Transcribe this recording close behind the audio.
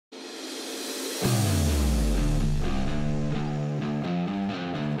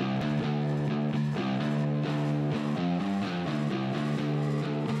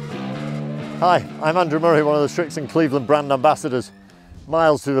Hi, I'm Andrew Murray, one of the Srixon Cleveland brand ambassadors.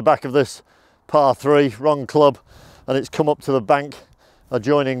 Miles to the back of this par 3, wrong club, and it's come up to the bank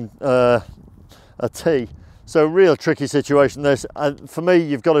adjoining a tee. So real tricky situation this. For me,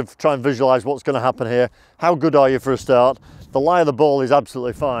 you've got to try and visualise what's going to happen here. How good are you for a start? The lie of the ball is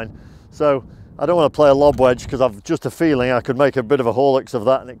absolutely fine. So I don't want to play a lob wedge because I've just a feeling I could make a bit of a Horlicks of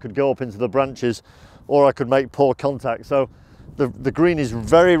that and it could go up into the branches, or I could make poor contact. So the green is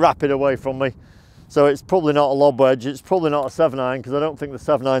very rapid away from me. So it's probably not a lob wedge. It's probably not a 7-iron because I don't think the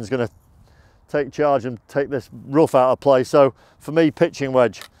 7-iron is going to take charge and take this rough out of play. So for me, pitching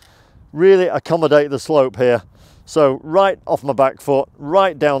wedge. Really accommodate the slope here. So right off my back foot,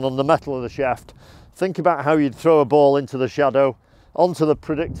 right down on the metal of the shaft. Think about how you'd throw a ball into the shadow, onto the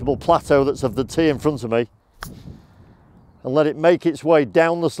predictable plateau that's of the tee in front of me, and let it make its way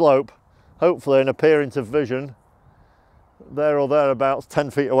down the slope, hopefully and appear into vision there or thereabouts 10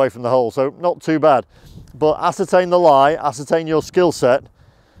 feet away from the hole. So not too bad, but ascertain the lie, ascertain your skill set.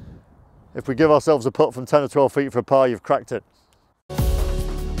 If we give ourselves a putt from 10 or 12 feet for a par, you've cracked it.